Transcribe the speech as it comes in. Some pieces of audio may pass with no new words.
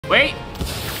Wait.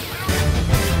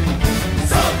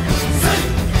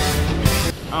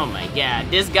 Oh my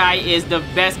god, this guy is the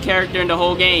best character in the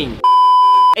whole game.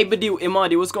 Hey, Badoo,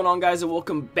 Imadi, what's going on, guys, and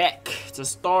welcome back to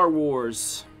Star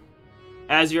Wars.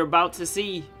 As you're about to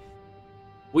see,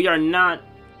 we are not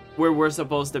where we're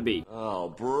supposed to be. Oh,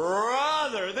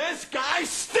 brother, this guy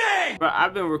stinks! Bro,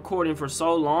 I've been recording for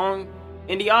so long,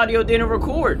 and the audio didn't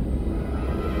record.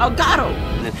 Elgato!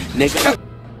 Nigga.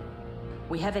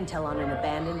 We have intel on an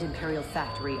abandoned Imperial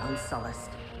factory on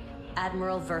Sullust.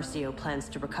 Admiral Versio plans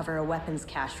to recover a weapons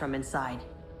cache from inside.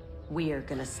 We're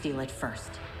gonna steal it first.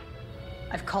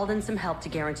 I've called in some help to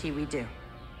guarantee we do.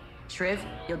 Shriv,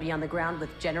 you'll be on the ground with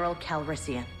General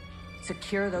Calrissian.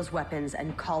 Secure those weapons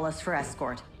and call us for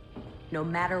escort. No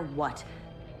matter what,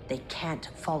 they can't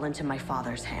fall into my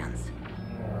father's hands.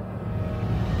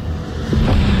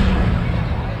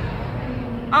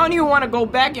 I don't even want to go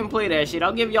back and play that shit.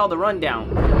 I'll give y'all the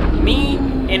rundown. Me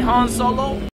and Han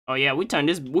Solo. Oh yeah, we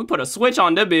put a switch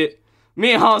on the bit.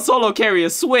 Me and Han Solo carry a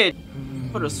switch.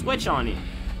 Put a switch on it.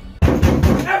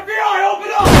 FBI,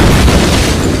 open up!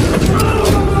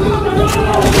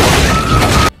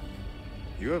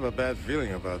 You have a bad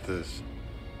feeling about this.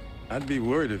 I'd be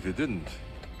worried if you didn't.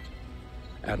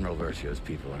 Admiral Versio's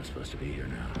people aren't supposed to be here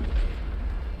now.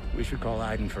 We should call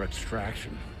Aiden for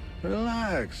extraction.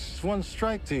 Relax. It's one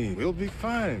strike team. We'll be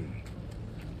fine.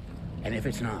 And if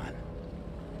it's not?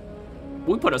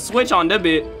 We put a switch on the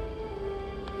bit.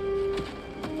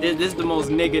 This is the most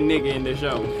nigga in the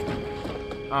show.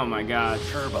 Oh my god.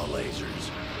 Turbo lasers.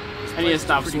 I need to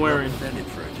stop swearing. For a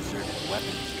deserted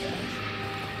weapons cache.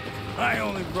 I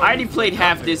already played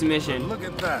half this mission. Look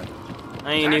at that.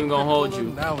 I ain't even gonna hold you.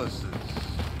 Analysis.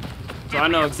 So I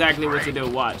know exactly what to do.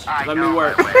 Watch. Let me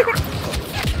work.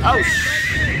 Oh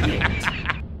shit.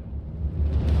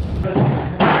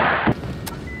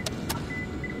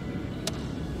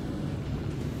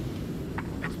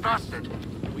 It's busted.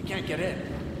 We can't get in.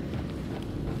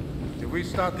 If we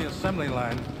start the assembly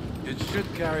line, it should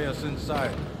carry us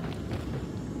inside.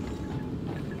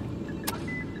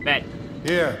 Bet.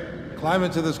 Here, climb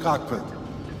into this cockpit.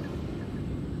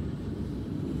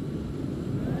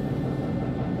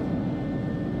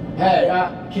 Hey,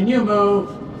 can you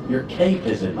move? Your cape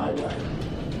is in my way.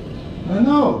 I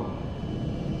know.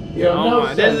 You have no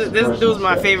my, sense of this personal dude's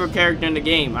my space. favorite character in the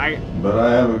game. But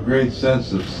I have a great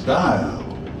sense of style.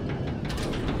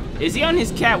 Is he on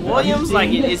his Cat Williams? Like,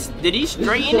 did he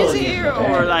straighten his hair,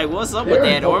 or like, what's up with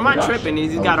that? Or am I tripping?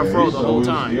 He's got a fro the whole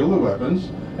time. Steal the weapons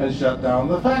and shut down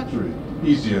the factory.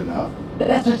 Easy enough.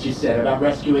 That's what you said about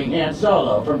rescuing Han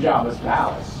Solo from Jabba's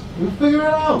palace. We'll figure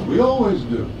it out. We always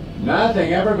do.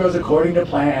 Nothing ever goes according to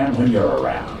plan when you're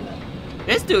around.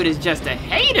 This dude is just a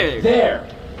hater. There!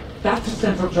 That's the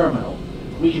central terminal.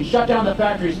 We can shut down the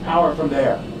factory's power from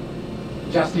there.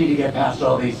 Just need to get past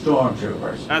all these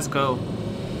stormtroopers. That's cool.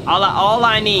 All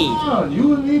I need. Come on,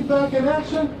 you and me back in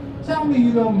action? Tell me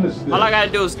you don't miss this. All I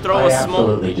gotta do is throw I a smoke.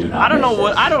 absolutely do not I don't know miss what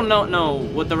this. I don't know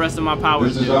what the rest of my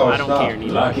powers This is do. our I don't stop. care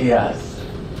neither. Lucky us.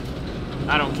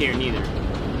 I don't care neither.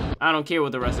 I don't care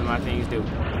what the rest of my things do.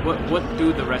 What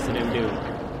do the rest of them do?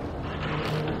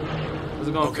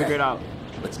 We're gonna figure it out.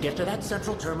 Let's get to that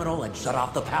central terminal and shut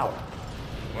off the power.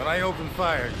 When I open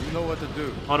fire, you know what to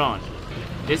do. Hold on.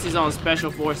 This is on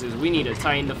Special Forces. We need to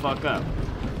tighten the fuck up.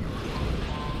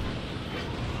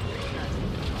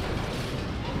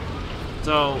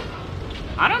 So,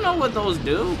 I don't know what those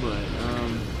do, but,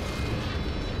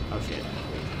 oh shit.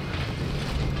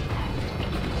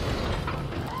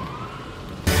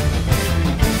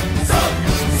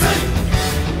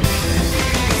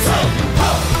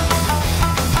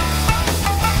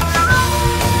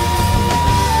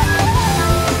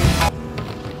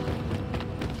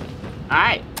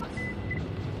 Alright.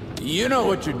 You know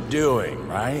what you're doing,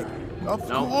 right? Of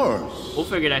No. course. We'll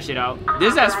figure that shit out.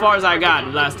 This is as far as I got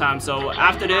last time, so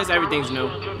after this, everything's new.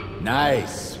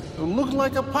 Nice. It looked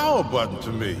like a power button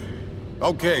to me.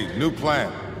 Okay, new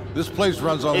plan. This place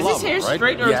runs on Is lava, his hair right?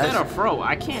 straight or Yes. is that a fro?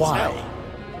 I can't Why? tell.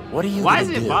 What are you Why is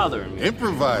gonna it do? bothering me?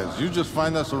 Improvise. You just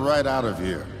find us a ride out of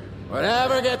here.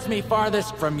 Whatever gets me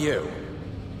farthest from you.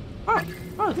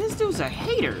 Bro, this dude's a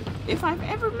hater, if I've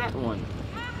ever met one.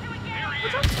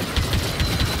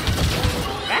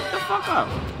 Back the fuck up.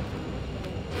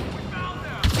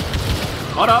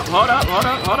 Hold up.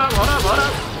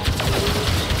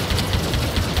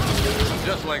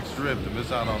 Just like Strip to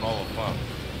miss out on all the fun.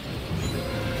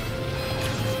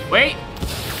 Wait.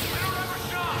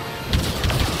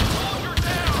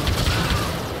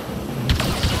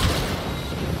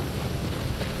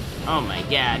 Oh my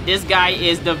god, this guy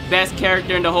is the best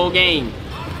character in the whole game.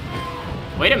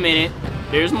 Wait a minute,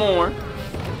 there's more.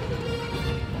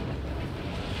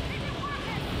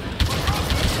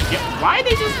 Why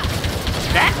they just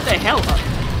back the hell up?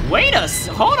 Wait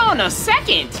hold on a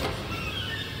second.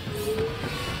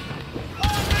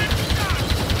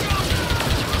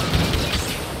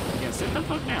 Yeah, sit the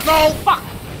fuck down. No, fuck.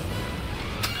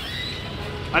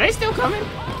 Are they still coming?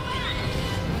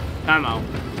 Time out.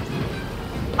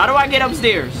 How do I get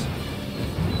upstairs?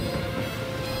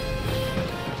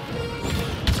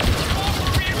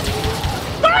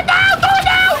 Throw it down! Throw it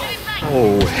down!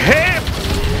 Oh, heck!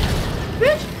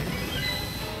 Bitch!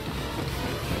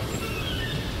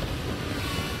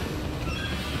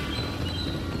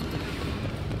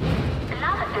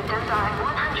 Lava systems are at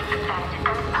 100%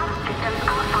 and pump systems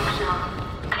are functional.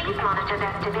 Please monitor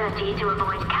their stability to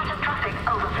avoid catastrophic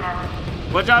overflow.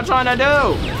 What y'all trying to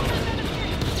do?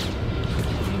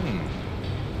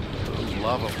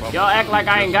 Y'all act like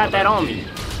I ain't got that on me.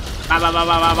 Bop, bop, bop,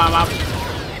 bop, bop, bop.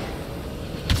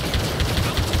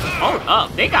 Hold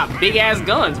up, they got big ass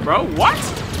guns, bro. What?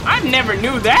 I never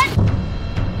knew that.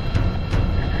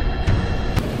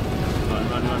 Run,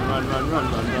 run, run, run, run, run,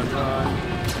 run, run, run.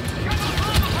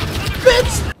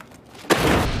 Bitch!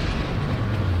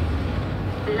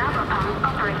 Lava pump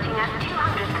operating at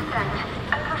 200%.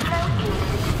 Overflow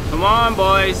imminent. Come on,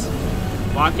 boys.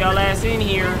 Walk y'all ass in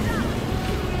here.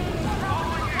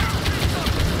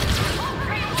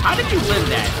 How did you live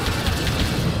that?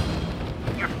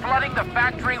 You're flooding the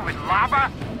factory with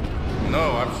lava?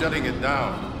 No, I'm shutting it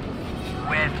down.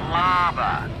 With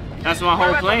lava. That's my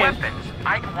whole plan. Weapons?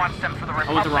 Ike wants them for the Republic.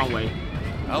 I went the wrong way.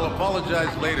 I'll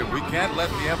apologize later. We can't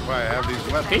let the Empire have these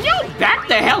weapons. Can y'all back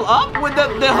the hell up? With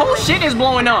the whole shit is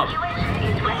blowing up.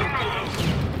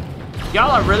 Y'all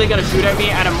are really gonna shoot at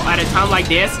me at a time like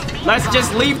this? Let's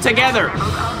just leave together.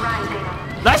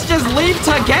 Let's just leave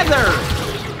together.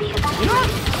 You know what?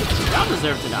 Y'all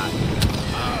deserve to die.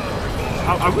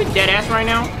 Are we dead ass right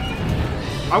now?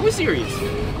 Are we serious?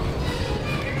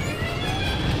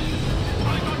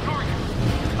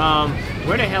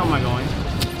 Where the hell am I going?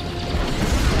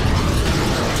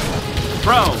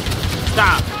 Bro,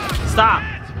 stop. Stop.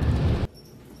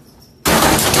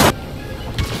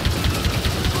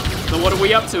 So what are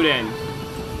we up to then?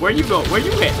 Where you go? Where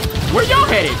you head? Where y'all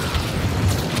headed?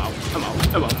 Come on, come on,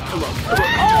 come on, come on, come on.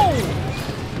 Oh!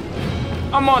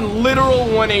 I'm on literal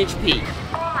 1 HP.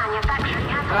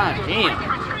 God damn.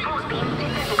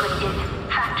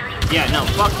 Yeah, no,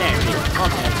 fuck that shit.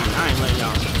 Fuck that shit. I ain't letting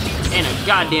y'all. Ain't a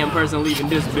goddamn person leaving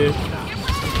this bitch.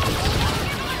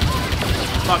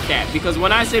 Fuck that. Because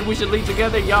when I said we should leave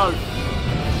together, y'all.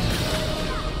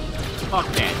 Fuck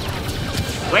that.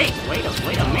 Wait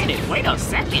a minute. Wait a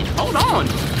second. Hold on.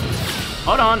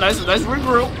 Hold on. Let's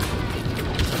regroup.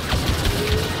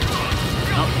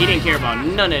 Oh, he didn't care about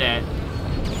none of that.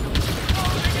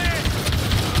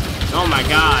 Oh my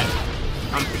god.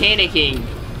 I'm panicking.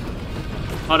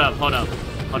 Hold up.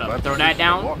 Throw that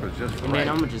down. And then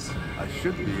I'm gonna just... I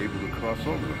should be able to cross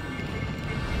over.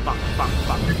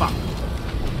 Fuck.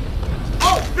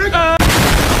 Oh!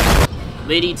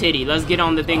 Liddy titty. Let's get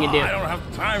on the thing and dip. I don't have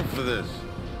time for this.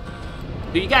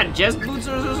 Do you got jets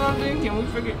boosters or something? Can we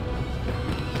figure...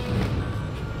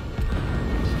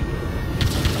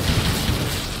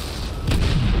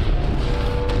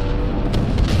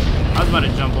 I was about to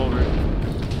jump over it.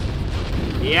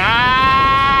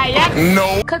 Yeah!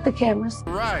 No. Cut the cameras.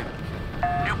 Right.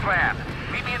 New plan.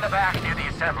 Meet me in the back near the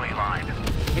assembly line.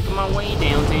 Making my way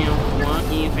downtown.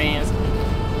 Walking fast.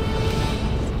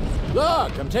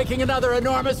 Look, I'm taking another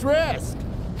enormous risk.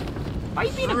 Why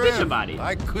you being a bitch about it?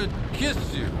 I could kiss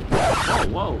you.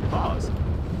 Whoa, pause.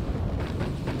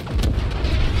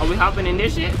 Are we hopping in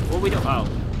this shit? What we do? Oh.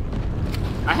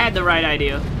 I had the right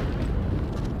idea.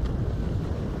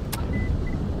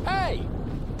 Hey!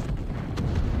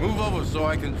 Move over so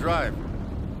I can drive.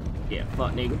 Yeah,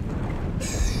 fuck nigga.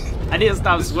 I didn't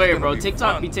stop swearing, bro.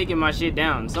 TikTok be taking my shit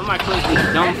down. Some of my clips be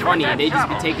dumb funny and they just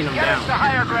be taking them Get us to down.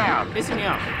 higher ground. Pissing me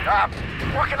off.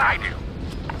 What can I do?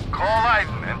 Call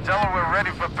Aiden and tell her we're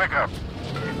ready for pickup.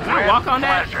 Can I walk on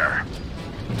that? Pleasure.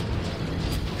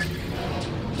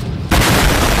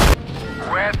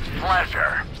 With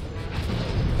pleasure.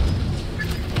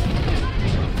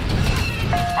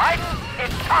 Aiden,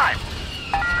 it's time.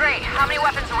 Great. How many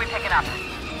weapons are we picking up?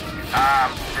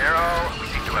 0. We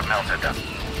seem to have melted them.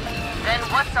 Then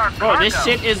what's our Bro, cargo? this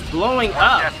shit is blowing One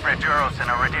up. desperate Duros and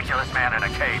a ridiculous man in a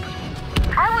cape.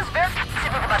 I was very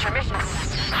specific about your mission.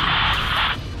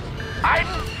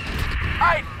 Aiden,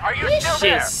 are you This still shit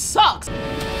there? sucks.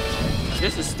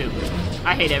 This is stupid.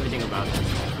 I hate everything about this.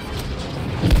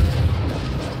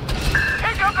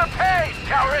 Pick up the pace,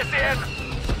 Calrissian!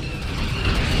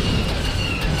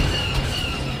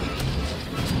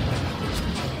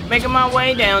 Making my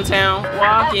way downtown,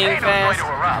 walking Volcano's fast. going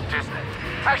to erupt, isn't it?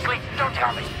 Actually, don't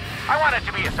tell me. I want it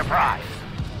to be a surprise.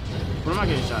 What am I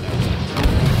getting shot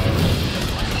at?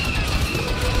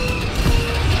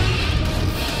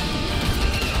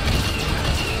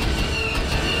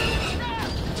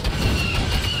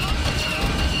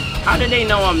 How did they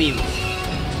know I'm evil?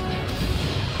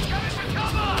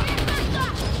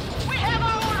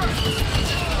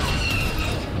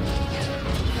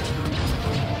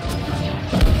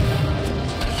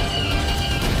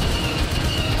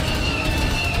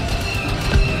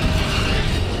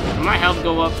 Can my health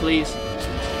go up, please?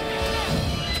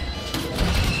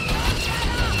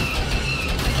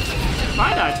 If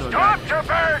I die to a guy.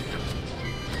 Stormtroopers!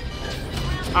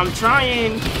 I'm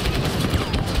trying.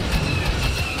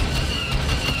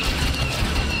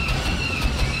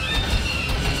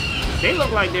 They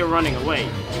look like they're running away.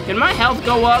 Can my health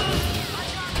go up?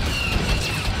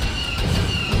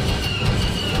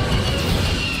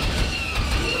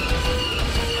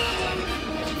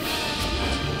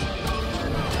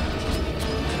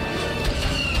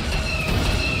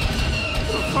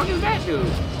 Who the fuck is that dude?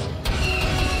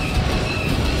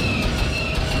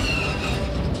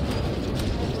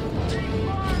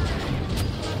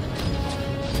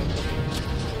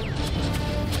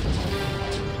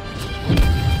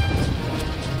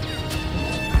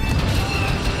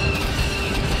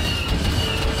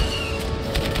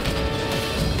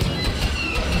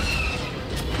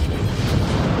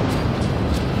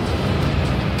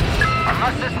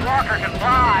 Unless this walker can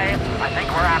fly, I think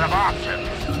we're out of options.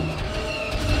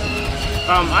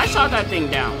 I shot that thing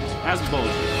down. That's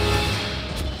bullshit.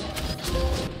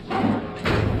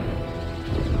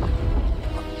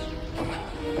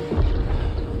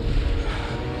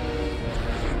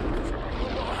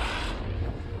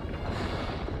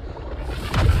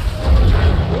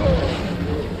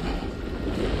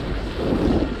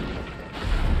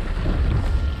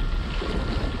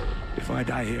 If I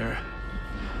die here,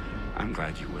 I'm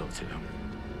glad you will too.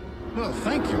 Well,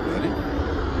 thank you, buddy.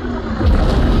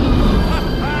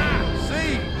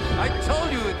 See? I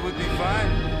told you it would be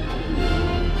fine.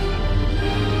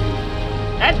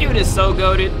 That dude is so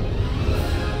goated.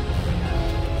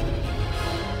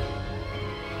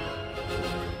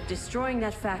 Destroying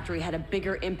that factory had a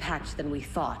bigger impact than we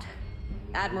thought.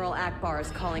 Admiral Akbar is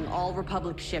calling all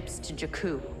Republic ships to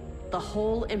Jakku. The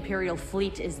whole Imperial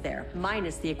fleet is there,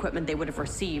 minus the equipment they would have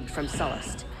received from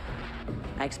Sullust.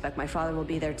 I expect my father will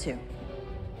be there too.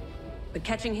 But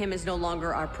catching him is no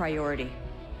longer our priority.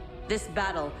 This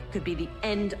battle could be the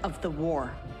end of the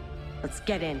war. Let's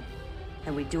get in,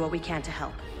 and we do what we can to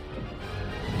help.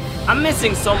 I'm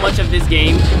missing so much of this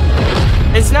game.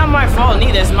 It's not my fault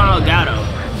neither, it's my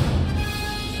Elgato.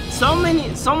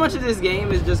 So much of this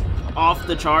game is just off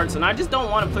the charts, and I just don't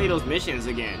want to play those missions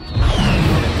again.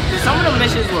 Some of the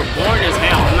missions were boring as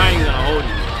hell, I'm not even gonna hold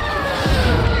you.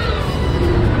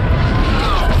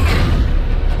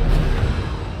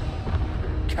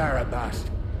 Carabast.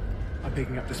 I'm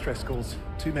picking up distress calls.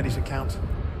 Too many to count.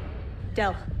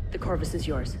 Del, the Corvus is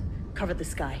yours. Cover the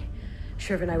sky.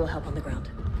 Sherv and I will help on the ground.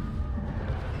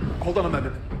 Hold on a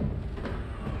moment.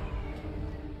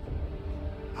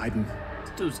 Aiden,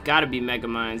 This dude's gotta be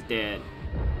Megamind's dad.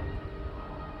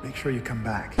 make sure you come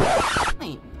back.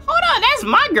 Wait, hold on, that's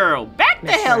my girl! Back the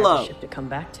Make sure hell I have a up! ship to come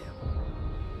back to.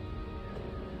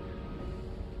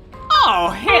 Oh,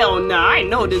 hell no, I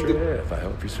know this dude. Sheriff, I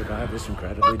hope you survive this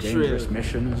incredibly Fuck dangerous Sheriff.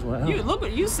 mission as well. You look,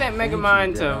 you sent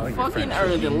Megamind Dell. to Your fucking friendship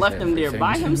Earth and means left him there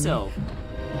by everything to me. himself.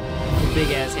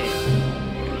 Big ass head.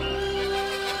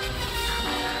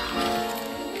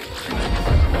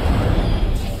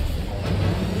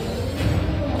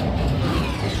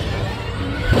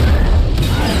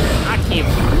 I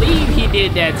can't believe he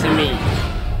did that to me.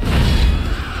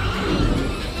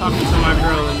 Talking to my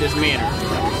girl in this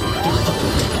manner.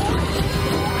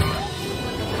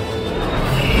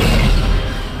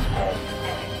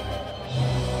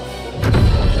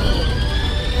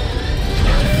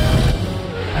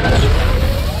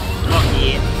 Fuck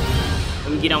yeah.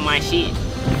 Let me get on my shit.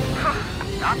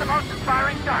 Not the most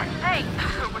inspiring start. Hey,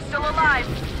 we're still alive.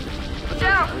 Watch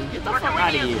out! Get the What fuck can we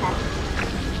out of use?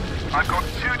 here. I've got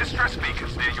 2 distress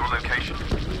beacons near your location.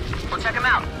 We'll check them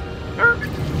out.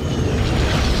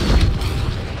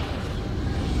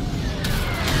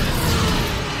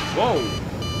 Whoa.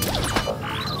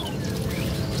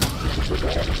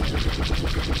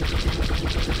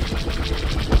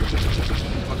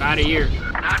 Fuck out of here.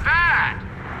 Not bad!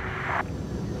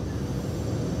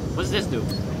 What's this do?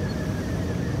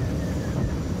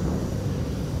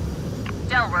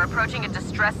 Del, we're approaching a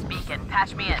distress beacon.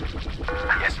 Patch me in.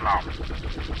 Yes, Mom. This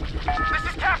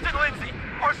is Captain Lindsay.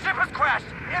 Our ship has crashed.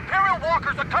 It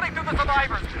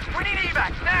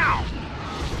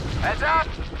Heads up!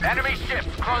 Enemy ships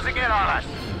closing in on us.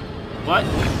 What?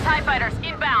 TIE fighters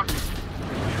inbound.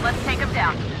 Let's take them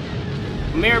down.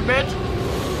 Come here, bitch.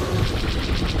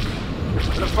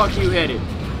 Where the fuck you headed?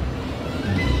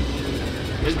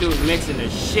 This dude's mixing the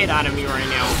shit out of me right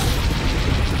now.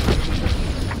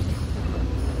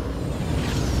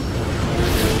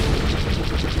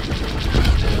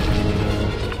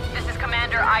 This is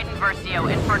Commander Aiden Versio,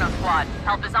 Inferno Squad.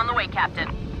 Help is on the way,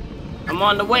 Captain. I'm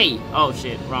on the way. Oh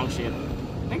shit, wrong ship.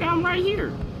 Nigga, I'm right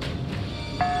here.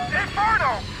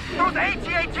 Inferno! Those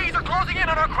AT-ATs are closing in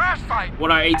on our crash site. What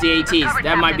are AT-ATs?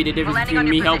 That might be the difference between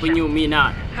me helping you and me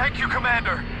not. Thank you,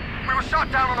 Commander. We were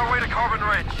shot down on our way to Carbon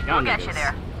Ridge. We'll get you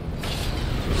there.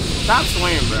 Stop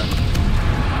swearing, bro.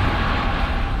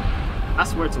 I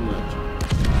swear too much.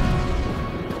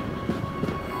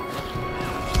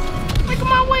 Look at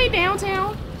my way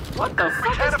downtown. What the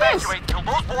fuck is this? Till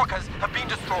those walkers have been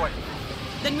destroyed.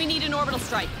 Then we need an orbital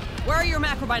strike. Where are your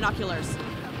macro binoculars?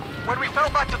 When we fell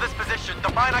back to this position, the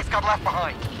Binax got left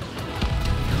behind.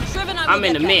 Triv and I I'm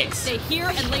in the mix. Stay here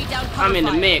and lay down cover I'm in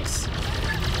the fire. mix.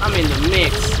 I'm in the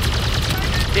mix.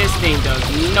 This thing does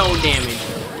no damage.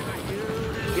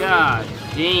 God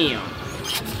damn.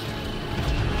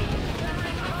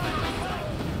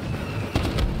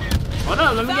 Hold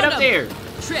on, let me get up there.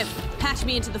 Triv, patch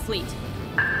me into the fleet.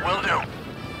 Will do.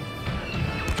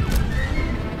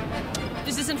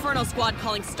 This is Inferno Squad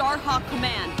calling Starhawk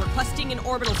Command, requesting an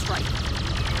orbital strike. This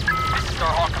is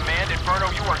Starhawk Command. Inferno,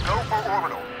 you are go for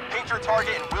orbital. Paint your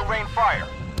target and we'll rain fire.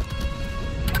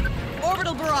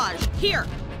 Orbital barrage, here.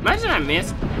 Imagine I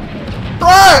missed.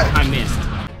 I missed.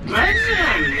 Imagine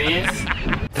I missed.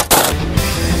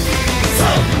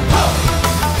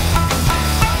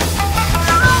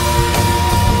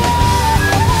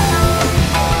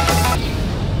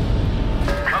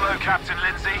 Hello, Captain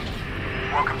Lindsay.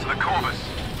 Welcome to the Corvus.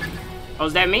 Oh,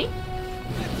 is that me?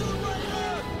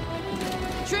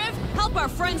 Triv, help our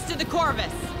friends to the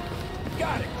Corvus.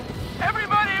 Got it.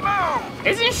 Everybody move!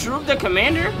 Isn't Shroop the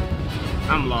commander?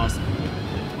 I'm lost.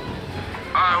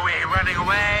 Are we running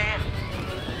away?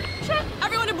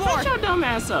 Everyone aboard! Shut your dumb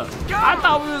ass up. I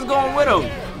thought we was going with him.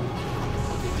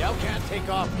 Del can't take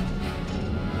off.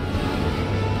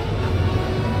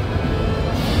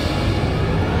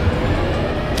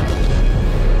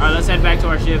 Alright, let's head back to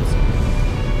our ships.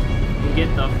 And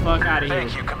get the fuck out of here.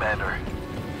 Thank you, Commander.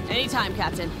 Anytime,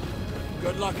 Captain.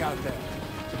 Good luck out there.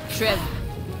 Triv,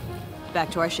 back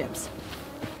to our ships.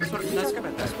 That's what I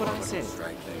said.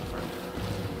 Strike thing for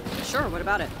Sure, what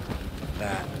about it?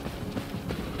 That.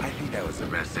 I think that was the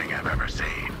best thing I've ever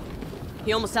seen.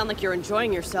 You almost sound like you're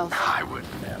enjoying yourself. I would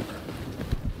never.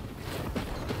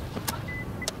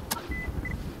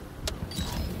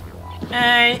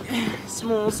 Hey,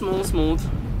 smooth.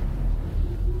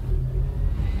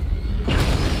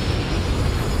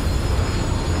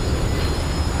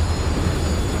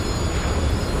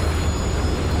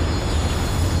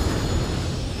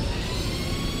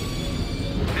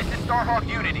 This is Starhawk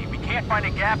Unity. We can't find a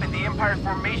gap in the Empire's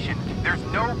formation. There's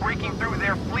no breaking through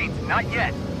their fleet. Not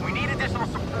yet. We need additional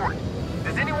support.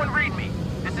 Does anyone read me?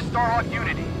 This is Starhawk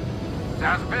Unity.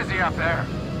 Sounds busy up there.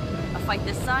 A fight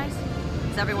this size?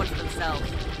 It's everyone for themselves.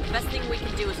 The best thing we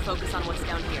can do is focus on what's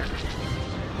down here.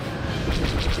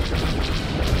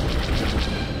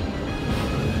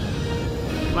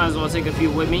 Might as well take a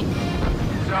few with me.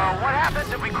 So, what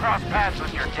happens if we cross paths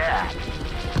with your dad?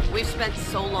 We've spent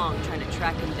so long trying to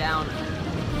track him down.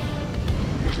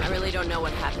 I really don't know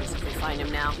what happens if we find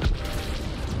him now.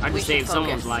 I can save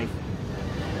someone's life.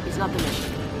 He's not the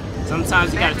mission.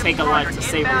 Sometimes you gotta take a life to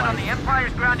save a on the life.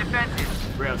 Empire's ground defenses.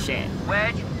 Real shit.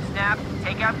 Wedge, Snap,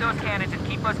 take out those cannons and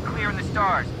keep us clear in the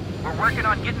stars. We're working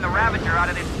on getting the Ravager out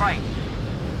of this fight.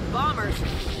 Bombers.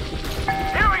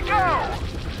 Here we go!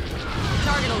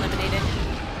 Target eliminated.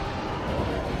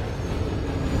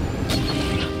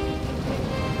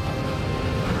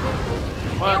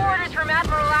 What? New orders from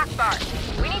Admiral Akbar.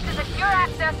 We need to secure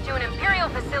access to an Imperial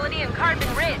facility in Carbon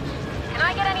Ridge. Can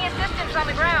I get any assistance on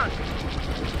the ground?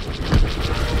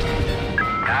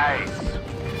 Nice.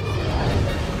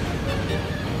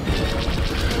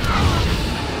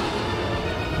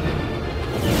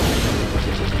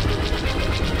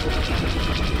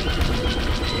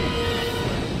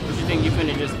 What you think you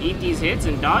finna just eat these hits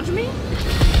and dodge me?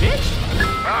 Bitch?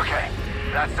 Okay,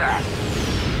 that's that.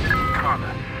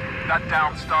 Commander, that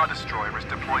downed Star Destroyer is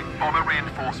deploying bomber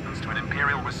reinforcements to an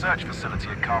Imperial research facility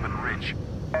at Carbon Ridge.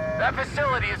 That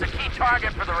facility is a key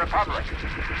target for the Republic.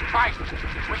 Fight!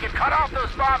 We can cut off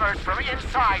those bombers from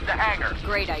inside the hangar.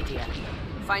 Great idea.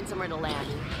 Find somewhere to land.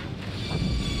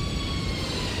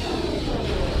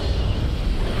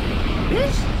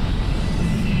 Bitch?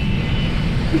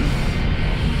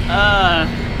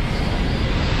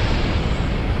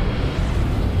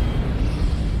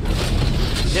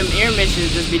 Them air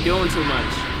missions just be doing too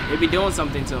much. They be doing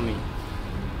something to me.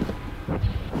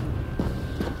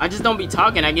 I just don't be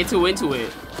talking. I get too into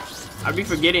it. I be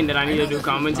forgetting that I need to do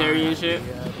commentary and shit.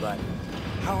 But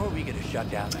how are we gonna shut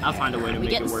down that? I'll find a way to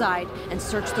make it work. We get inside and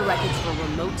search the wreckage for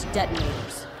remote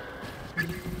detonators.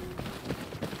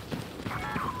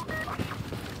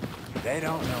 They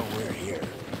don't know we're here.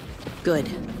 Good.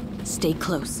 Stay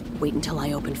close. Wait until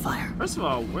I open fire. First of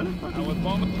all, where the fuck?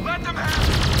 Let them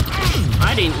have.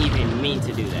 I didn't even mean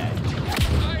to do that.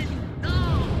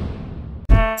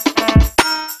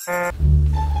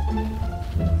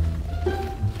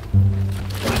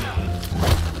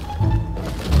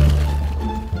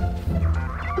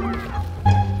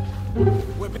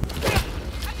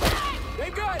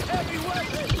 They've got heavy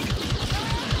weapons.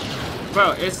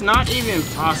 Bro, it's not even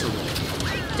possible.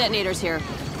 Detonators here.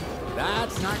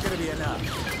 That's not gonna be enough.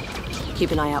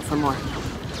 Keep an eye out for more.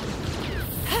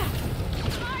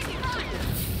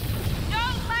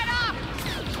 Don't let up!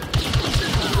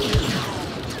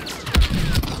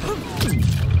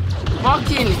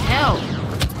 Fucking hell!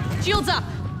 Shields up!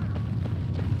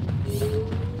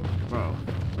 Bro.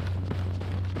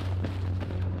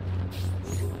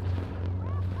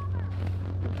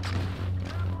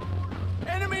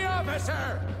 Enemy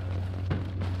officer!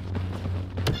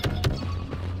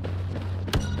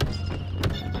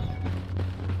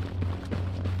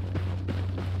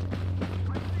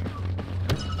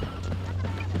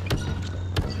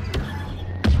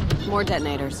 More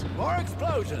detonators. More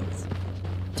explosions!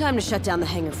 Time to shut down the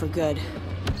hangar for good.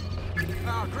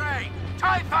 Oh, great!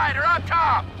 TIE fighter up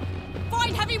top!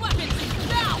 Find heavy weapons!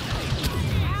 Now!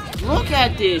 Look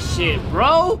at this shit,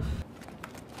 bro!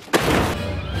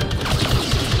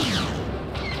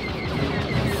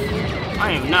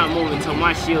 I am not moving until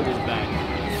my shield is back.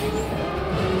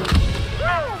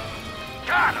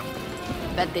 Got him!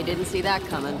 Bet they didn't see that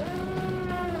coming.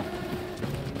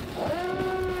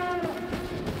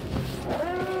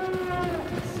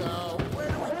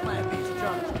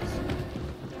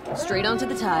 Straight onto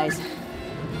the ties.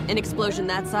 An explosion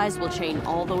that size will chain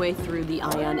all the way through the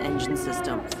ion engine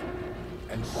system.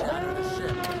 And shatter the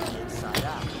ship from the inside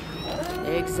out.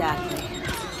 Exactly.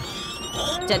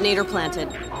 Detonator planted.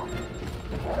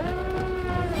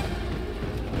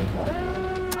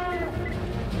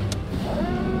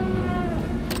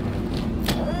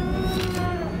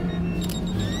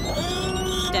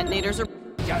 Detonators are...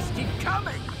 Just keep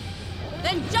coming!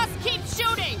 Then just keep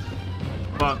shooting!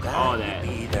 Fuck all that.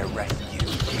 Be the rescue.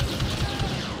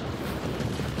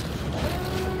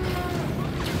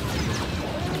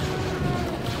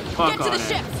 Fuck Get to all the that.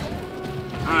 ships!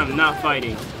 I'm not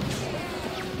fighting.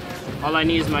 All I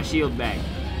need is my shield back.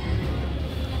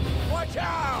 Watch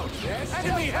out!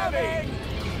 Enemy heavy!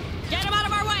 Get him out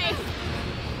of our way!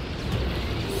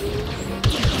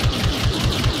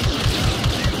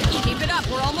 Keep it up,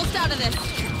 we're almost out of this.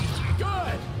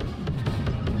 Good!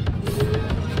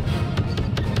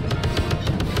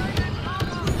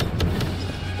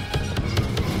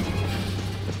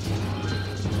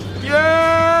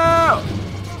 Yeah!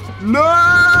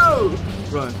 No!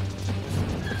 Run.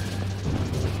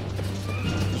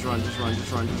 Just run, just run,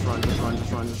 just run, just run, just run,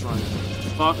 just run, just run.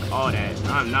 Fuck all that.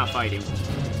 I'm not fighting.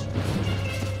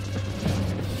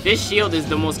 This shield is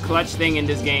the most clutch thing in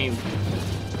this game.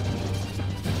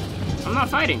 I'm not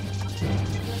fighting.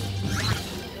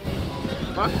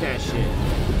 Fuck that shit.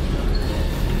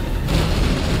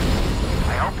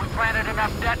 I hope we planted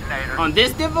enough detonators. On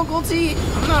this difficulty,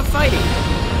 I'm not fighting.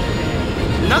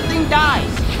 Nothing dies.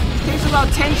 It takes about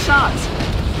 10 shots.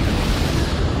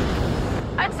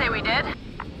 I'd say we did.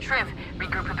 Shriv,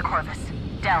 regroup with the Corvus.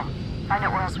 Del, find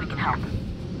out where else we can help.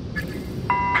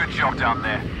 Good job down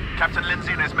there. Captain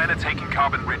Lindsay and his men are taking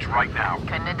Carbon Ridge right now.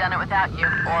 Couldn't have done it without you.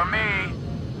 Or me.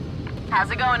 How's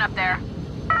it going up there?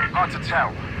 Hard to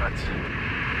tell, but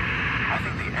I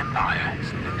think the Empire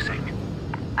is losing.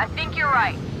 I think you're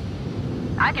right.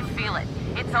 I can feel it.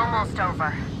 It's almost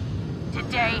over.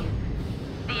 Today,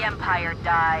 the Empire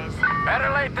dies. Better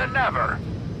late than never.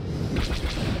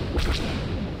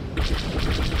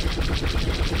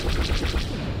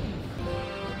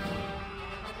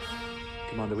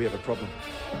 Commander, we have a problem.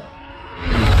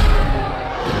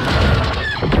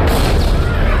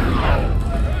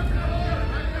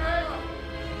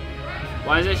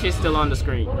 Why is that shit still on the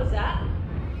screen? What was that?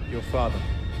 Your father.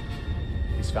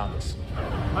 He's found us.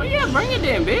 Oh yeah, bring it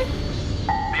in, bitch.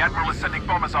 The Admiral is sending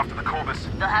bombers after the Corvus.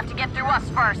 They'll have to get through us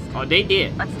first. Oh, they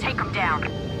did. Let's take them down.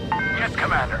 Yes,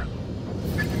 Commander.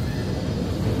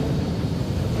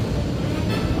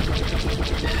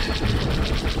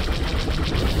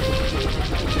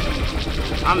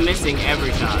 I'm missing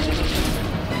every shot.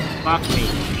 Fuck me.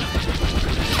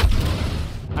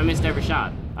 I missed every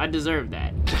shot. I deserve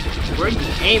that. Where are you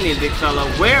aiming, big fella?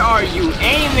 Where are you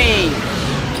aiming?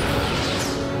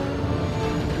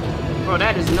 Bro,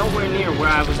 that is nowhere near where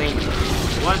I was aiming.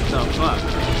 What the fuck?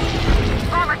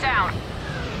 Bomber down.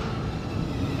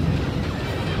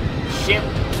 Shit.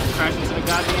 Crash into the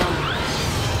goddamn.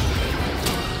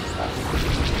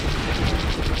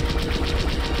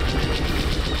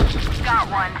 Got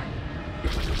one.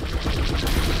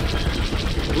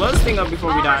 Blow this thing up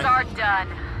before we Bombers die. are done.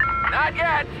 Not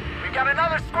yet. We got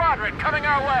another squadron coming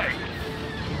our way.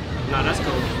 No, that's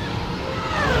cool.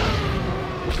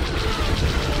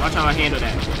 Watch how I handle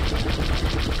that.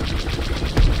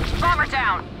 Bomber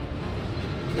down.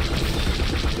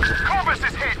 Corvus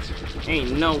is hit.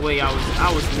 Ain't no way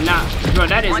I was not. Bro,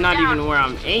 that is One not down. even where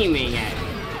I'm aiming at.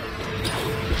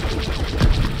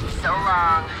 So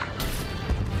long.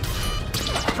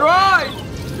 Drive!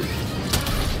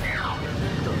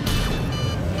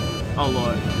 Oh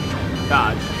lord.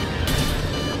 Dodge.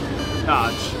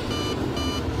 Dodge.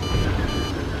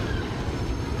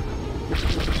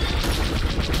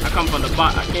 I come from the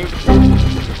bot. I came.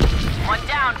 One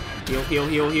down. Heal, heal,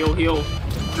 heal, heal, heal.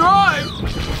 Drive!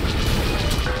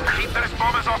 Keep those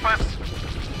bombers off us.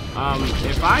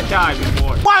 If I die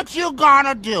before. What you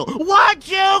gonna do? What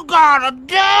you gonna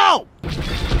do?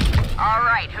 All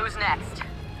right, who's next?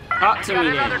 Talk to Got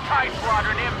me another then. TIE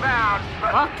squadron inbound,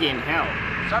 but Fucking hell.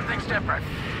 something's different.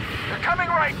 They're coming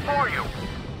right for you.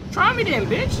 Try me then,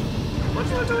 bitch. What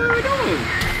you doing?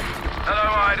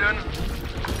 Hello, Iden.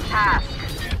 Task.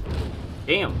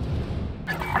 Damn.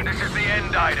 This is the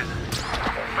end, Iden.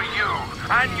 For you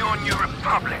and your new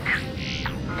republic.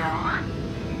 No.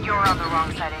 You're on the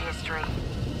wrong side of history.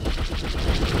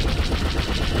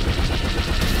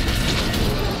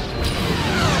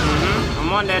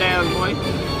 I'm on that ass, boy.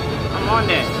 I'm on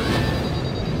that.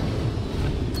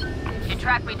 You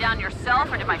tracked me down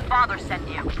yourself, or did my father send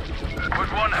you?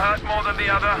 Would one hurt more than the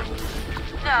other?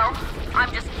 No.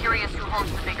 I'm just curious who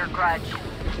holds the bigger grudge.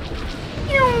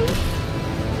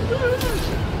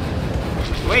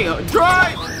 Wait,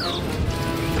 drive!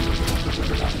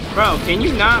 Bro, can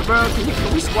you not, bro?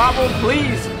 Can we squabble,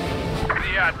 please?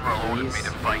 The Admiral ordered me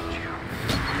to find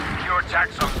you. Your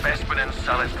attacks on Bespin and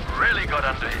Sullust really got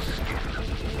under his skin.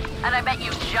 And I bet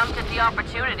you jumped at the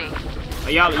opportunity.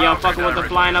 Are y'all fucking with the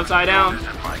flying upside down? And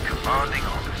my commanding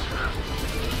officer.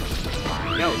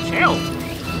 Yo, chill.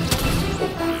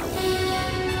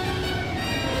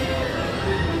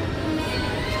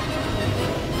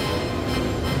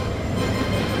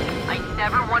 I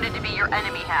never wanted to be your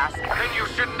enemy, Hask. Then you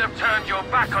shouldn't have turned your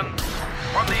back on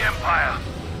the Empire.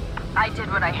 I did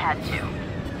what I had to.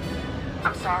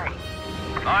 I'm sorry.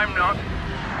 I'm not.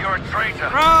 You're a traitor.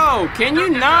 Bro, can you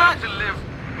Don't not? deserve to live.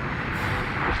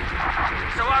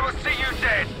 So I will see you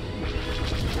dead.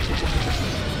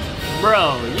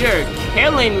 Bro, you're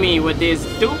killing me with this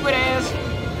stupid ass.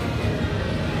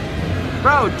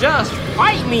 Bro, just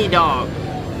fight me, dog.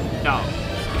 Dog.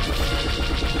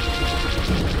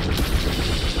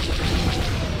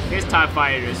 This TIE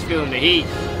fighter is feeling the heat.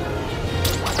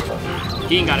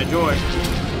 He ain't got a droid.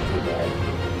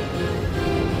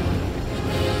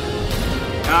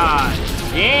 God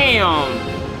damn.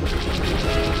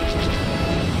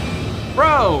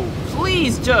 Bro,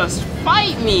 please just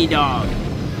fight me, dog.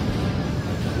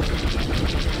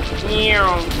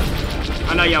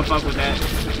 I know y'all fuck with that.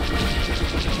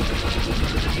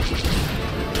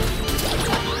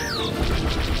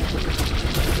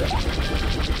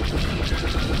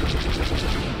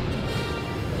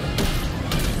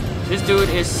 This dude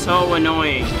is so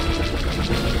annoying.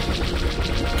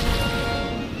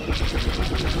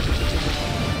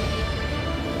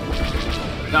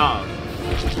 Dog.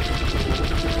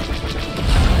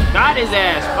 Got his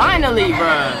ass, finally,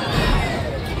 bruh.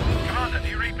 Commander, do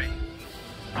you read me?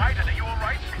 Iden, are you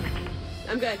alright?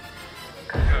 I'm good.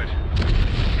 Good.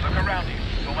 Look around you.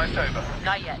 It's almost over.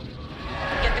 Not yet.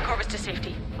 Get the Corvus to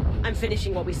safety. I'm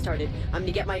finishing what we started. I'm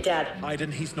gonna get my dad.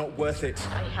 Iden, he's not worth it.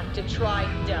 I have to try,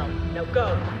 Del. Now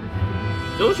go.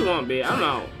 Do what you want, bitch. I'm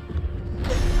out.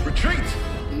 Retreat!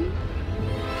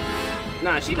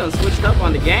 Nah, she done switched up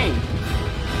on the game.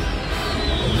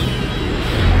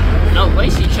 No way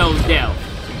she chose Del.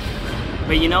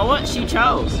 But you know what? She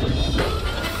chose.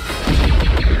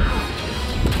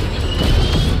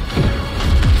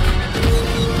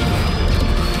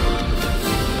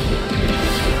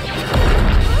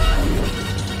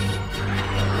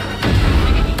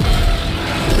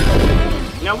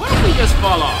 Now, what if we just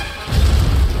fall off?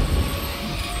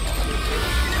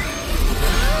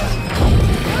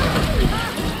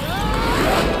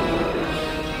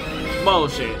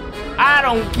 bullshit. I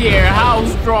don't care how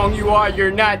strong you are,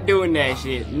 you're not doing that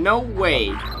shit. No way.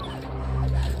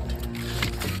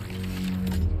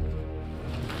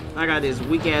 I got this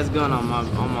weak ass gun on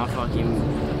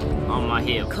my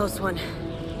hip. Close one.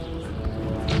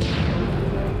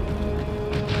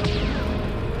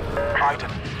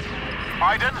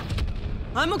 Aiden?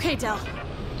 I'm okay, Del.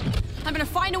 I'm gonna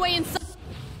find a way inside.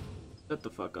 Shut the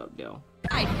fuck up, Del.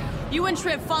 You and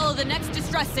Triv follow the next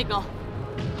distress signal.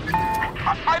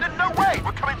 Aiden, no way!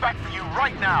 We're coming back for you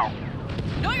right now!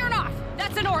 No, you're not!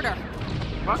 That's an order!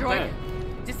 Fuck Droid,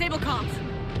 that. disable comms.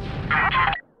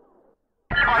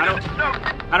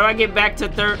 How do I get back to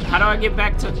how do I get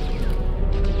back to...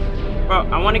 Bro,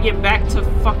 I want to get back to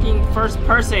fucking first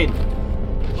person.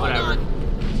 Whatever.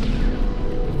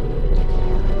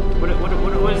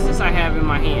 What is this I have in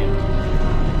my hand?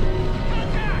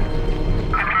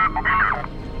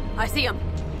 I see him.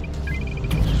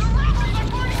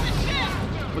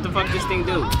 What the fuck this thing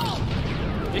do?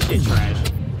 This shit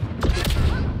trash.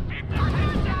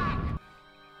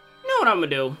 You know what I'm gonna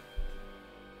do? I'm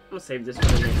gonna save this for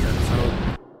the next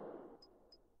episode.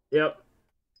 Yep.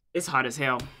 It's hot as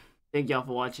hell. Thank y'all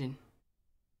for watching.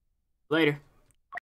 Later.